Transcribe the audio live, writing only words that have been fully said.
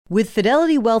With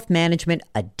Fidelity Wealth Management,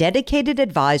 a dedicated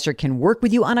advisor can work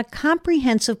with you on a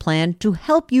comprehensive plan to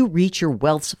help you reach your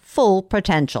wealth's full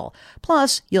potential.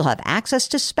 Plus, you'll have access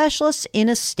to specialists in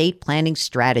estate planning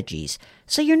strategies.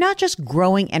 So you're not just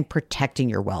growing and protecting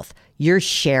your wealth, you're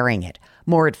sharing it.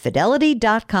 More at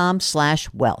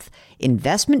fidelity.com/wealth.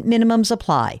 Investment minimums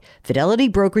apply. Fidelity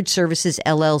Brokerage Services,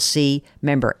 LLC,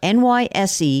 member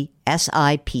NYSE,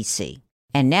 SIPC.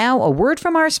 And now, a word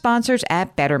from our sponsors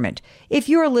at Betterment. If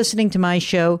you are listening to my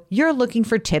show, you're looking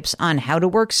for tips on how to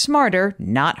work smarter,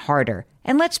 not harder.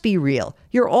 And let's be real,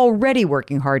 you're already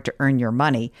working hard to earn your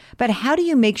money. But how do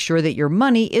you make sure that your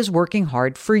money is working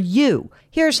hard for you?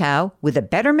 Here's how. With a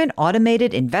Betterment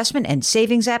automated investment and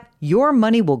savings app, your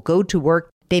money will go to work.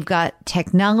 They've got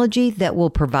technology that will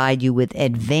provide you with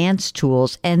advanced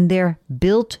tools, and they're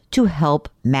built to help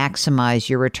maximize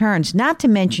your returns, not to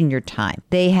mention your time.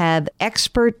 They have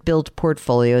expert-built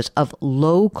portfolios of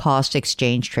low-cost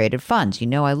exchange-traded funds. You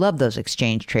know I love those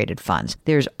exchange-traded funds.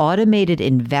 There's automated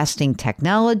investing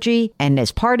technology, and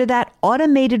as part of that,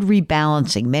 automated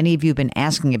rebalancing. Many of you have been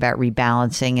asking about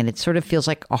rebalancing, and it sort of feels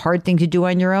like a hard thing to do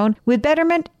on your own. With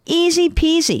Betterment, easy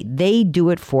peasy. They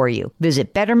do it for you.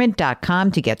 Visit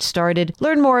Betterment.com to get started.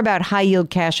 Learn more about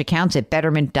high-yield cash accounts at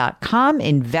Betterment.com.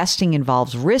 Investing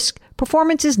involves risk.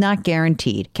 Performance is not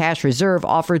guaranteed. Cash reserve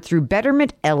offered through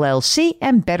Betterment LLC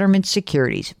and Betterment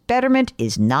Securities. Betterment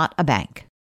is not a bank.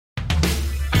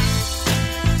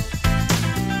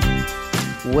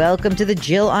 Welcome to the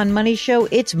Jill on Money Show.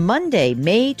 It's Monday,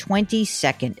 May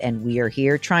 22nd, and we are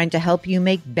here trying to help you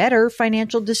make better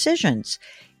financial decisions.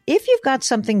 If you've got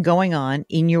something going on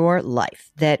in your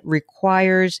life that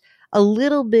requires a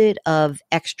little bit of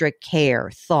extra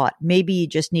care, thought, maybe you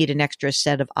just need an extra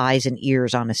set of eyes and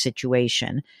ears on a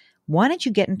situation, why don't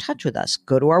you get in touch with us?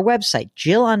 Go to our website,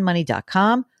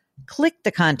 jillonmoney.com, click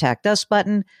the Contact Us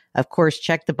button. Of course,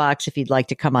 check the box if you'd like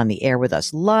to come on the air with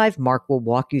us live. Mark will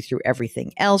walk you through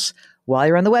everything else. While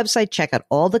you're on the website, check out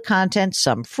all the content,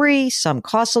 some free, some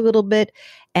costs a little bit,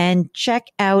 and check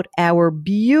out our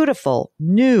beautiful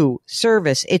new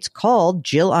service. It's called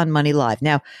Jill on Money Live.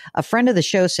 Now, a friend of the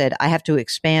show said I have to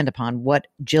expand upon what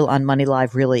Jill on Money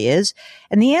Live really is.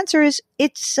 And the answer is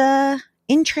it's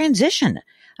in transition.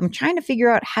 I'm trying to figure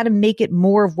out how to make it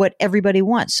more of what everybody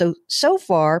wants. So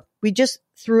far, we just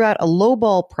threw out a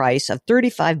lowball price of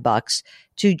 $35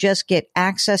 to just get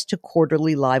access to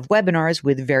quarterly live webinars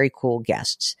with very cool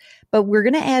guests. But we're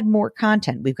going to add more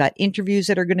content. We've got interviews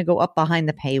that are going to go up behind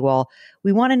the paywall.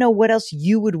 We want to know what else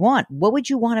you would want. What would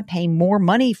you want to pay more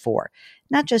money for?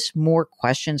 Not just more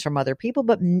questions from other people,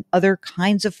 but other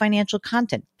kinds of financial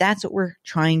content. That's what we're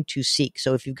trying to seek.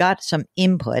 So if you've got some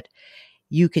input,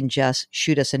 you can just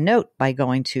shoot us a note by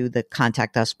going to the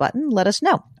Contact Us button. Let us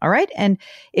know. All right. And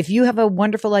if you have a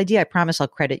wonderful idea, I promise I'll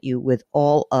credit you with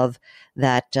all of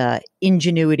that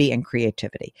ingenuity and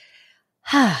creativity.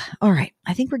 All right.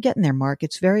 I think we're getting there, Mark.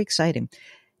 It's very exciting.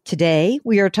 Today,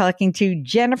 we are talking to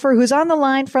Jennifer, who's on the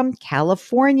line from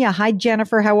California. Hi,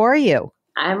 Jennifer. How are you?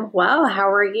 I'm well.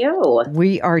 How are you?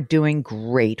 We are doing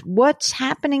great. What's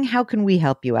happening? How can we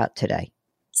help you out today?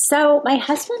 So my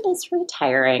husband is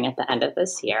retiring at the end of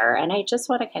this year, and I just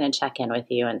want to kind of check in with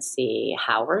you and see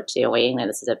how we're doing. And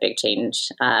this is a big change.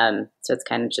 So it's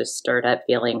kind of just stirred up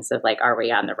feelings of like, are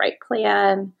we on the right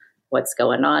plan? What's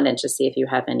going on? And just see if you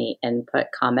have any input,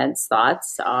 comments,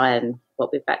 thoughts on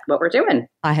what we're doing.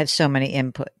 I have so many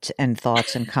inputs and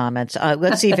thoughts and comments.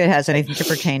 Let's see if it has anything to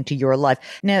pertain to your life.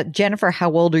 Now, Jennifer,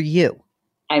 how old are you?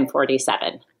 I'm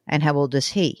 47. And how old is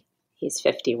he? He's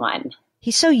 51.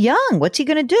 He's so young. What's he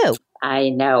going to do? I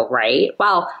know, right?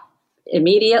 Well,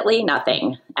 immediately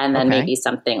nothing, and then maybe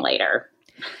something later.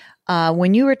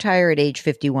 When you retire at age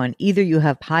 51, either you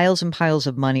have piles and piles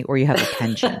of money or you have a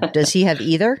pension. Does he have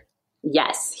either?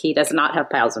 Yes, he does not have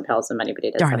piles and piles of money, but he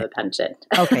does have a pension.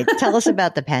 Okay, tell us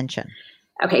about the pension.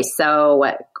 Okay, so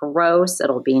gross,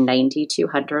 it'll be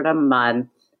 $9,200 a month,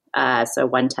 so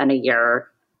 $110 a year,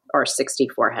 or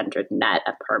 $6,400 net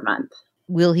per month.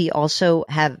 Will he also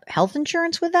have health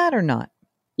insurance with that or not?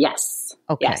 Yes.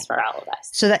 Okay. Yes, for all of us.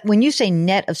 So that when you say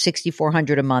net of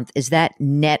 $6,400 a month, is that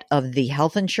net of the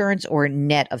health insurance or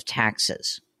net of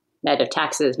taxes? Net of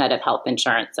taxes, net of health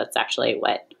insurance. That's actually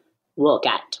what we'll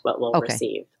get, what we'll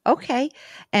receive. Okay.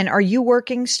 And are you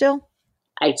working still?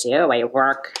 I do. I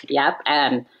work. Yep.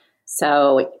 And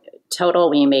so total,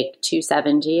 we make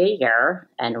 $270 a year,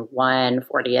 and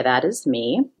 $140 of that is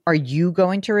me. Are you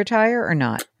going to retire or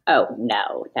not? Oh,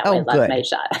 no. I love my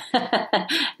job.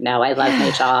 No, I love my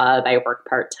job. I work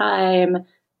part-time.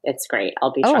 It's great.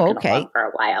 I'll be trucking along for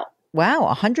a while.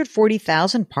 Wow.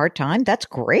 $140,000 part-time? That's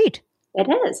great. It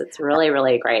is. It's really,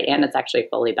 really great. And it's actually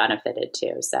fully benefited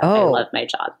too. So I Oh, love my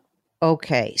job.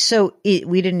 okay. So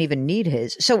we didn't even need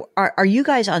his. So are you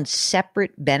guys on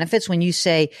separate benefits when you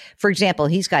say, for example,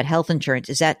 he's got health insurance?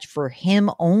 Is that for him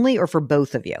only or for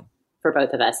both of you? For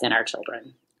both of us and our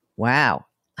children. Wow.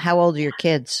 How old are your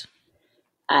kids?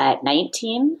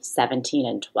 19, 17,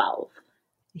 and 12.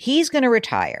 He's going to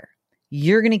retire.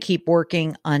 You're going to keep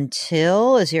working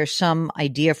until, is there some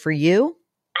idea for you?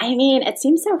 I mean, it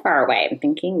seems so far away. I'm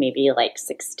thinking maybe like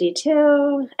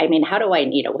 62. I mean, how do I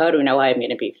know how I'm going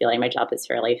to be feeling? My job is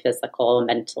fairly physical,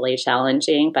 mentally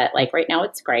challenging, but like right now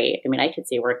it's great. I mean, I could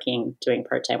see doing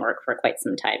part-time work for quite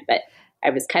some time, but I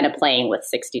was kind of playing with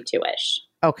 62-ish.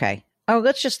 Okay. Oh,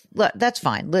 that's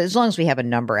fine. As long as we have a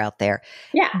number out there.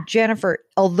 Yeah. Jennifer,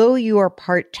 although you are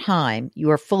part-time,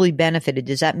 you are fully benefited.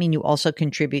 Does that mean you also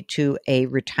contribute to a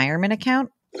retirement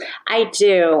account? I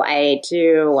do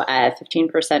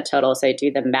 15% total. So I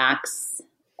do the max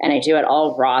and I do it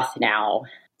all Roth now.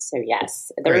 So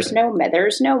yes, there's no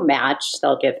match.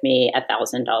 They'll give me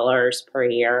 $1,000 per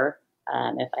year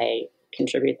if I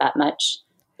contribute that much,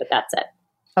 but that's it.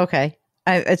 Okay.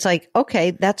 It's like,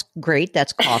 okay, that's great.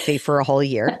 That's coffee for a whole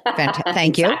year.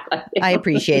 Thank you. I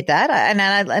appreciate that.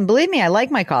 And believe me, I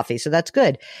like my coffee. So that's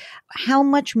good. How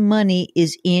much money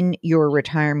is in your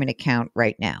retirement account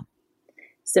right now?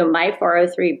 So my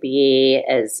 403B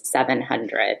is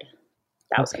 $700,000.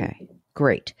 Okay,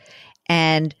 great.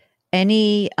 And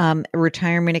any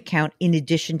retirement account in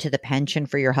addition to the pension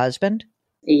for your husband?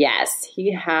 Yes,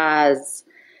 he has.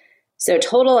 So a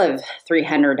total of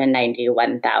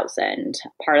 $391,000.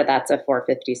 Part of that's a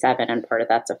 457 and part of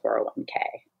that's a 401k.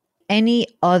 Any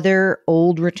other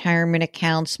old retirement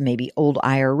accounts, maybe old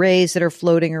IRAs that are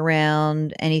floating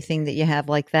around, anything that you have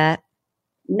like that?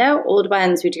 No old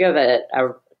ones. We do have a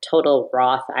total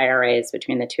Roth IRAs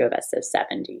between the two of us of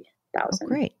 $70,000. Oh,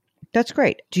 great. That's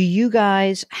great. Do you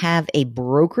guys have a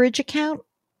brokerage account?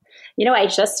 I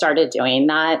just started doing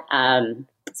that.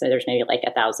 So there's maybe like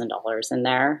 $1,000 in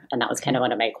there. And that was kind of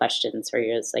one of my questions for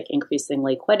you, is like increasing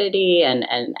liquidity and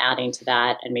adding to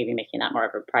that and maybe making that more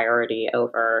of a priority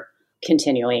over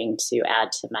continuing to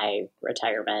add to my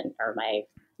retirement or my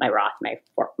Roth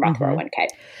 401k.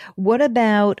 What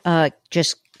about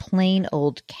just plain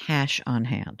old cash on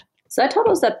hand? So that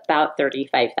totals about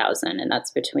 $35,000, and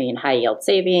that's between high yield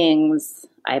savings,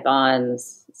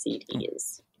 I-bonds,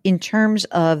 CDs. In terms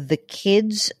of the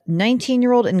kids,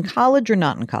 19-year-old in college or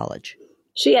not in college?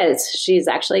 She is. She's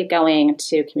actually going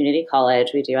to community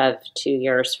college. We do have 2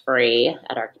 years free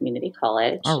at our community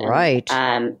college. All right.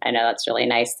 And, I know that's really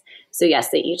nice. So yes,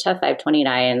 they each have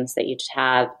 529s. They each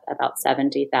have about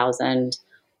 70,000. So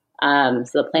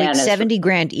the plan is 70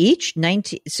 grand each.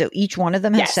 19. So each one of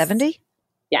them has 70.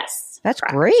 Yes, that's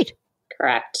great.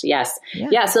 Correct. Yes.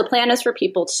 Yeah. So the plan is for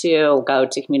people to go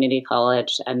to community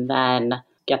college and then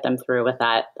get them through with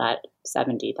that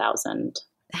 70,000.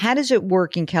 How does it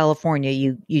work in California?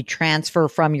 You transfer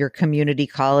from your community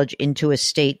college into a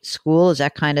state school. Is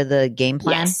that kind of the game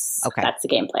plan? Yes. Okay. That's the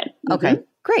game plan. Mm-hmm. Okay.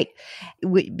 Great.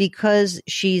 Because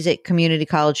she's at community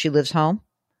college, she lives home?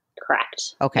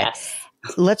 Correct. Okay. Yes.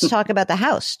 Let's talk about the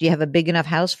house. Do you have a big enough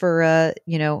house for,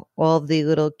 all of the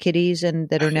little kitties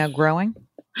that are now growing?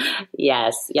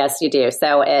 Yes, you do.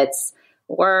 So it's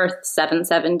worth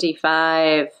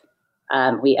 $775.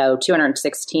 We owe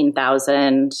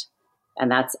 $216,000,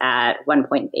 and that's at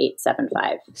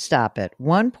 1.875. Stop it.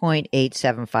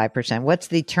 1.875%. What's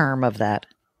the term of that?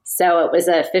 So it was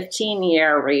a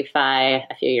 15-year refi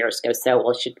a few years ago. So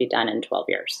it should be done in 12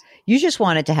 years. You just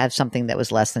wanted to have something that was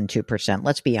less than 2%.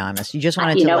 Let's be honest. You just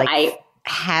wanted to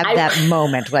have that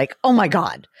moment like, oh my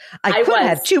God, I could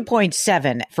have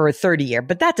 2.7 for a 30-year,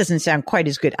 but that doesn't sound quite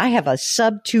as good. I have a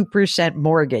sub 2%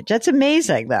 mortgage. That's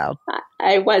amazing though.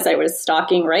 I was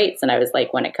stalking rates and I was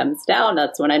like, when it comes down,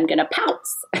 that's when I'm going to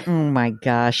pounce. Oh my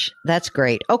gosh. That's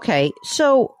great. Okay.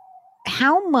 So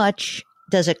how much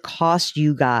does it cost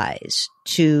you guys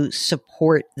to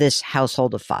support this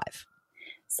household of 5?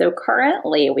 So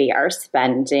currently we are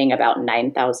spending about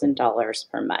 $9,000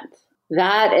 per month.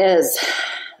 That is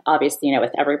obviously,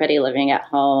 with everybody living at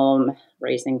home,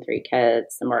 raising 3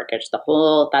 kids, the mortgage, that's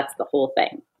the whole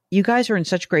thing. You guys are in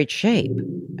such great shape.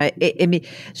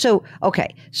 So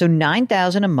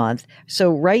 $9,000 a month.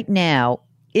 So right now,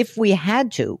 if we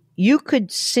had to, you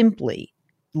could simply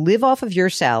live off of your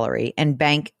salary and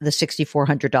bank the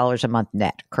 $6,400 a month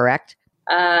net, correct?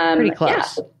 Pretty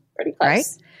close. Yeah, pretty close. Right?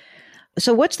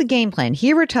 So what's the game plan?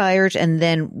 He retires and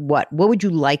then what? What would you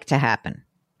like to happen?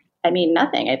 I mean,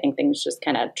 nothing. I think things just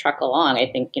kind of truck along.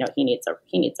 I think, he needs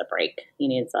a break. He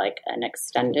needs like an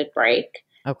extended break.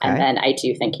 And Okay. then I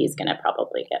do think he's going to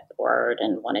probably get bored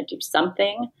and want to do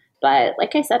something. But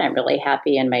like I said, I'm really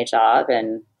happy in my job.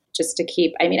 And just to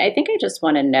keep, I mean, I think I just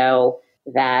want to know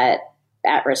that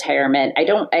at retirement, I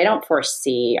don't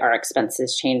foresee our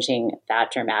expenses changing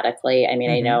that dramatically. I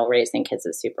mean, I know raising kids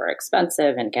is super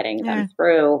expensive and getting them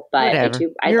through, but Whatever.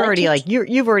 You're already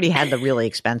you've already had the really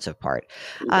expensive part.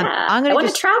 Yeah, I'm going I want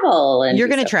to travel. And you're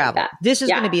going to travel. Like this is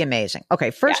going to be amazing. Okay.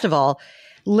 First of all,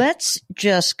 let's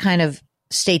just kind of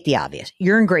state the obvious.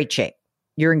 You're in great shape.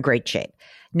 You're in great shape.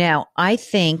 Now, I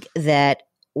think that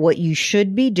what you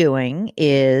should be doing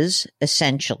is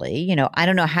essentially, I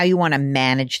don't know how you want to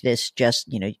manage this. Just,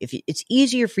 if it's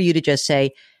easier for you to just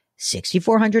say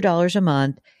 $6,400 a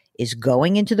month is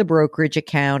going into the brokerage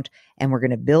account and we're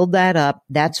going to build that up.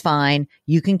 That's fine.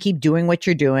 You can keep doing what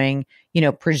you're doing,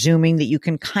 presuming that you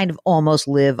can kind of almost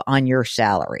live on your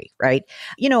salary, right?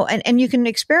 And you can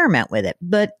experiment with it.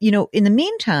 But, in the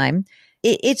meantime,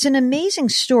 it's an amazing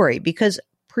story because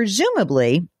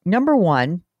presumably, number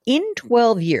one, in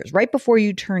 12 years, right before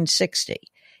you turn 60,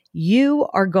 you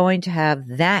are going to have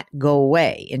that go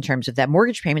away in terms of that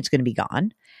mortgage payment's going to be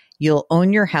gone. You'll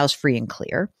own your house free and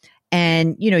clear.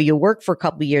 And, you'll work for a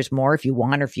couple of years more if you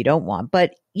want or if you don't want.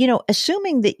 But,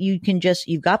 assuming that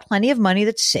you've got plenty of money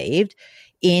that's saved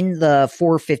in the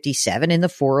 457, in the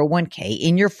 401k,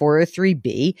 in your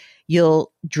 403b,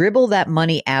 you'll dribble that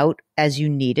money out as you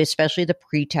need, especially the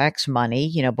pre-tax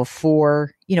money,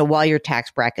 before, while your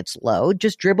tax bracket's low,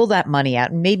 just dribble that money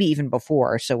out and maybe even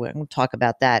before. So we'll talk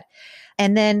about that.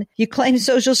 And then you claim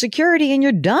Social Security and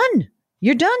you're done.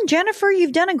 You're done, Jennifer.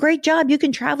 You've done a great job. You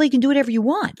can travel. You can do whatever you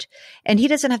want. And he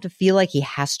doesn't have to feel like he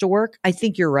has to work. I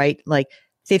think you're right. Like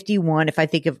 51, if I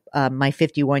think of my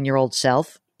 51-year-old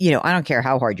self, I don't care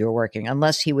how hard you were working,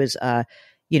 unless he was,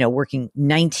 working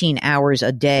 19 hours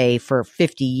a day for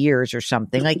 50 years or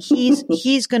something. Like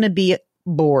he's going to be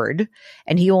bored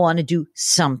and he'll want to do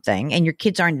something. And your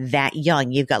kids aren't that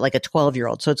young. You've got like a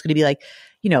 12-year-old. So it's going to be like,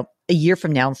 a year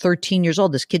from now, I'm 13 years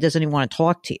old. This kid doesn't even want to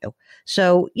talk to you.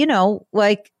 So,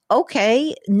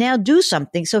 okay, now do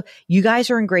something. So you guys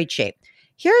are in great shape.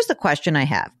 Here's the question I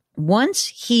have. Once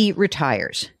he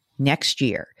retires next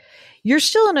year, you're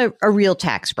still in a real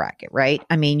tax bracket, right?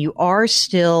 I mean, you are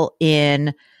still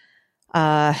in,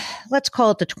 let's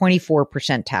call it the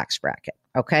 24% tax bracket,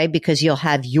 okay? Because you'll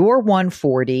have your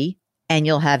 140 and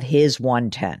you'll have his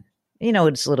 110.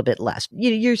 It's a little bit less.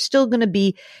 You're still going to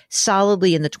be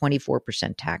solidly in the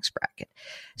 24% tax bracket.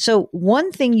 So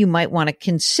one thing you might want to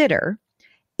consider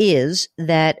is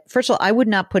that, first of all, I would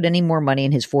not put any more money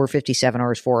in his 457 or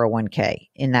his 401k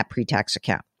in that pre-tax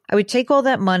account. I would take all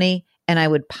that money and I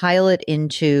would pile it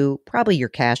into probably your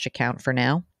cash account for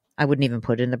now. I wouldn't even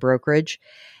put it in the brokerage.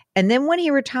 And then when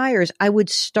he retires, I would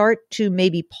start to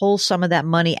maybe pull some of that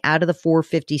money out of the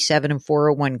 457 and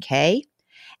 401k,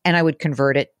 and I would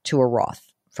convert it to a Roth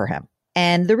for him.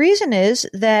 And the reason is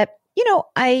that,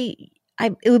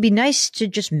 it would be nice to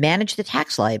just manage the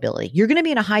tax liability. You're going to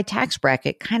be in a high tax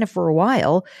bracket kind of for a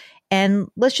while. And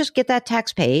let's just get that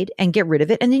tax paid and get rid of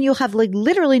it. And then you'll have like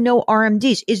literally no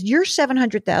RMDs. Is your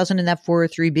 $700,000 in that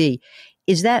 403b,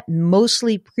 is that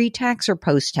mostly pre-tax or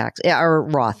post-tax or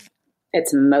Roth?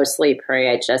 It's mostly pre.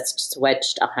 I just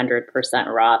switched 100%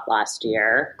 Roth last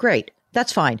year. Great.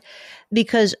 That's fine,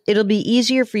 because it'll be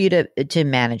easier for you to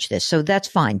manage this. So that's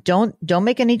fine. Don't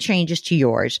make any changes to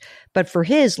yours. But for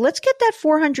his, let's get that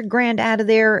 400 grand out of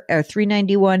there, or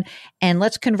 391, and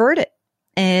let's convert it.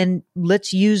 And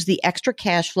let's use the extra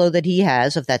cash flow that he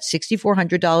has of that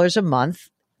 $6,400 a month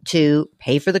to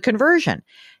pay for the conversion.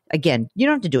 Again, you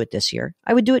don't have to do it this year.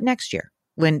 I would do it next year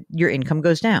when your income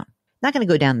goes down. Not going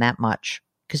to go down that much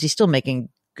because he's still making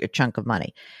a chunk of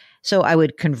money. So I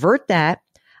would convert that.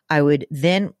 I would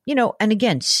then, and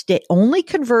again, only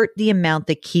convert the amount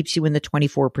that keeps you in the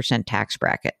 24% tax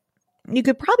bracket. You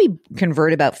could probably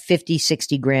convert about 50,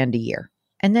 60 grand a year,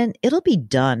 and then it'll be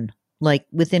done. Like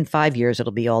within 5 years,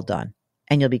 it'll be all done,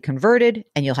 and you'll be converted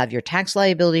and you'll have your tax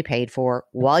liability paid for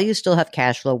while you still have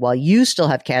cash flow,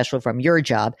 from your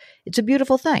job. It's a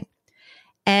beautiful thing.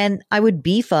 And I would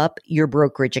beef up your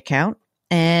brokerage account,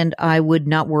 and I would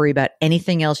not worry about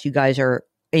anything else. You guys are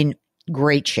in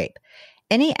great shape.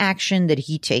 Any action that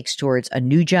he takes towards a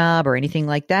new job or anything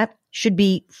like that should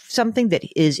be something that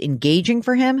is engaging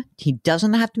for him. He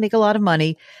doesn't have to make a lot of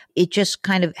money. It just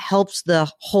kind of helps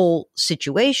the whole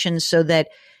situation so that,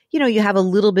 you have a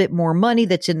little bit more money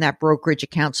that's in that brokerage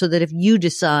account, so that if you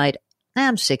decide,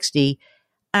 I'm 60,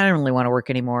 I don't really want to work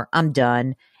anymore, I'm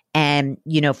done. And,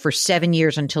 for 7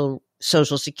 years until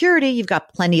Social Security, you've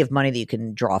got plenty of money that you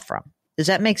can draw from. Does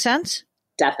that make sense?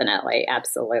 Definitely.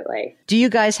 Absolutely. Do you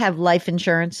guys have life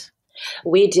insurance?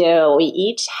 We do.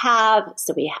 We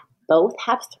both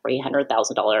have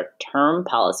 $300,000 term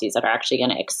policies that are actually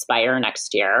going to expire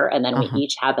next year. And then we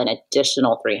each have an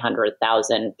additional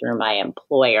 $300,000 through my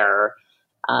employer,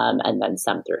 and then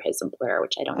some through his employer,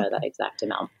 which I don't know that exact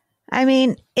amount. I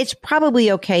mean, it's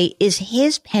probably okay. Is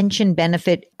his pension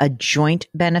benefit a joint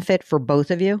benefit for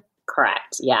both of you?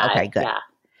 Correct. Yeah. Okay, good. Yeah.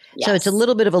 Yes. So it's a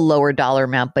little bit of a lower dollar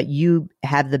amount, but you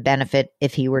have the benefit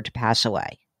if he were to pass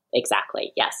away.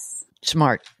 Exactly. Yes.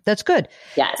 Smart. That's good.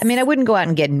 Yes. I mean, I wouldn't go out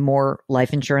and get more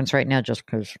life insurance right now just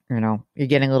because, you're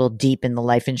getting a little deep in the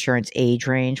life insurance age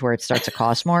range where it starts to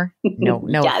cost more. No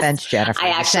yes. offense, Jennifer.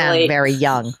 You sound very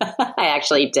young. I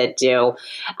actually did do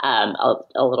a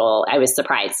little, I was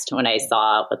surprised when I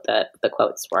saw what the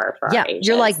quotes were for our ages.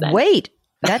 You're like, wait.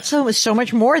 That's so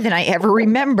much more than I ever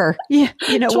remember. Yeah,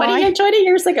 you know 20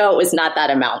 years ago, it was not that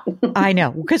amount. I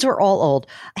know, because we're all old.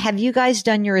 Have you guys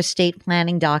done your estate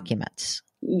planning documents?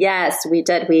 Yes, we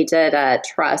did. We did a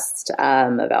trust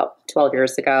about 12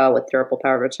 years ago with durable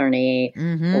power of attorney,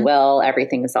 will.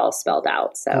 Everything is all spelled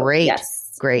out. So great.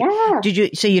 Yes. Great. Yeah.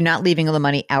 So you're not leaving all the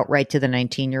money outright to the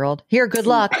 19-year-old? Here, good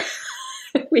luck.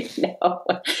 We know.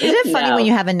 Isn't it funny when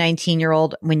you have a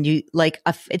 19-year-old, when you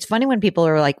it's funny when people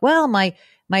are like, well, my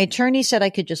attorney said I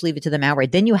could just leave it to them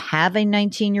outright. Then you have a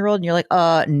 19-year-old and you're like,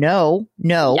 no,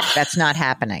 that's not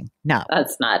happening. No,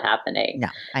 that's not happening. No,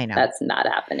 I know. That's not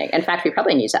happening. In fact, we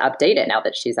probably need to update it now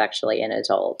that she's actually an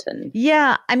adult. And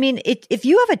yeah, I mean, if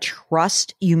you have a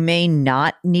trust, you may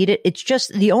not need it. It's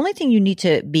just the only thing you need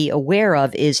to be aware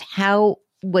of is how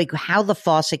the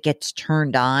faucet gets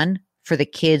turned on for the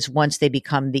kids once they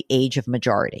become the age of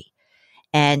majority.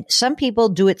 And some people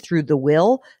do it through the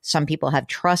will. Some people have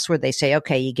trusts where they say,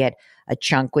 okay, you get a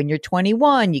chunk when you're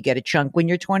 21, you get a chunk when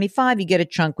you're 25, you get a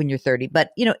chunk when you're 30.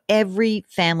 But, every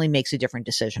family makes a different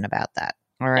decision about that.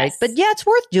 All right. Yes. But yeah, it's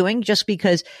worth doing just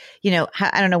because,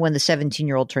 I don't know when the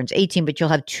 17-year-old turns 18, but you'll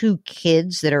have two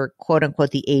kids that are quote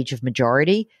unquote the age of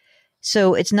majority.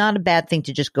 So it's not a bad thing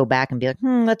to just go back and be like,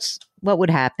 what would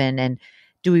happen? And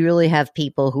do we really have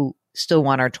people who still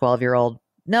want our 12-year-old?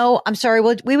 No, I'm sorry.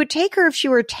 Well, we would take her if she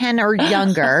were 10 or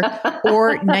younger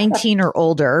or 19 or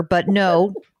older. But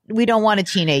no, we don't want a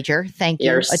teenager. Thank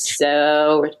you. You're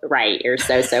so right. You're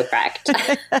so correct.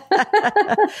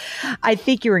 I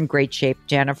think you're in great shape,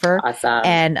 Jennifer. Awesome.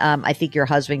 And I think your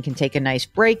husband can take a nice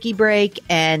break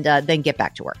and then get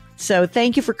back to work. So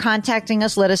thank you for contacting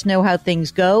us. Let us know how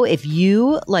things go. If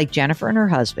you, like Jennifer and her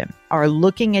husband, are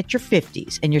looking at your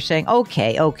 50s and you're saying,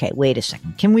 okay, wait a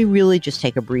second. Can we really just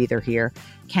take a breather here?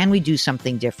 Can we do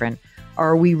something different?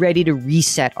 Are we ready to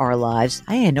reset our lives?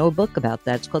 I know a book about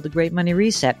that. It's called The Great Money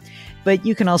Reset. But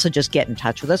you can also just get in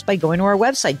touch with us by going to our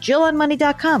website,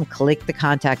 JillOnMoney.com. Click the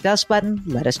Contact Us button.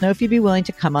 Let us know if you'd be willing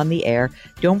to come on the air.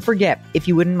 Don't forget, if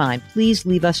you wouldn't mind, please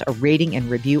leave us a rating and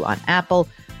review on Apple.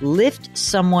 Lift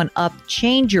someone up.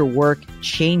 Change your work.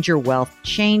 Change your wealth.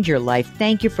 Change your life.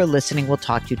 Thank you for listening. We'll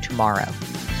talk to you tomorrow.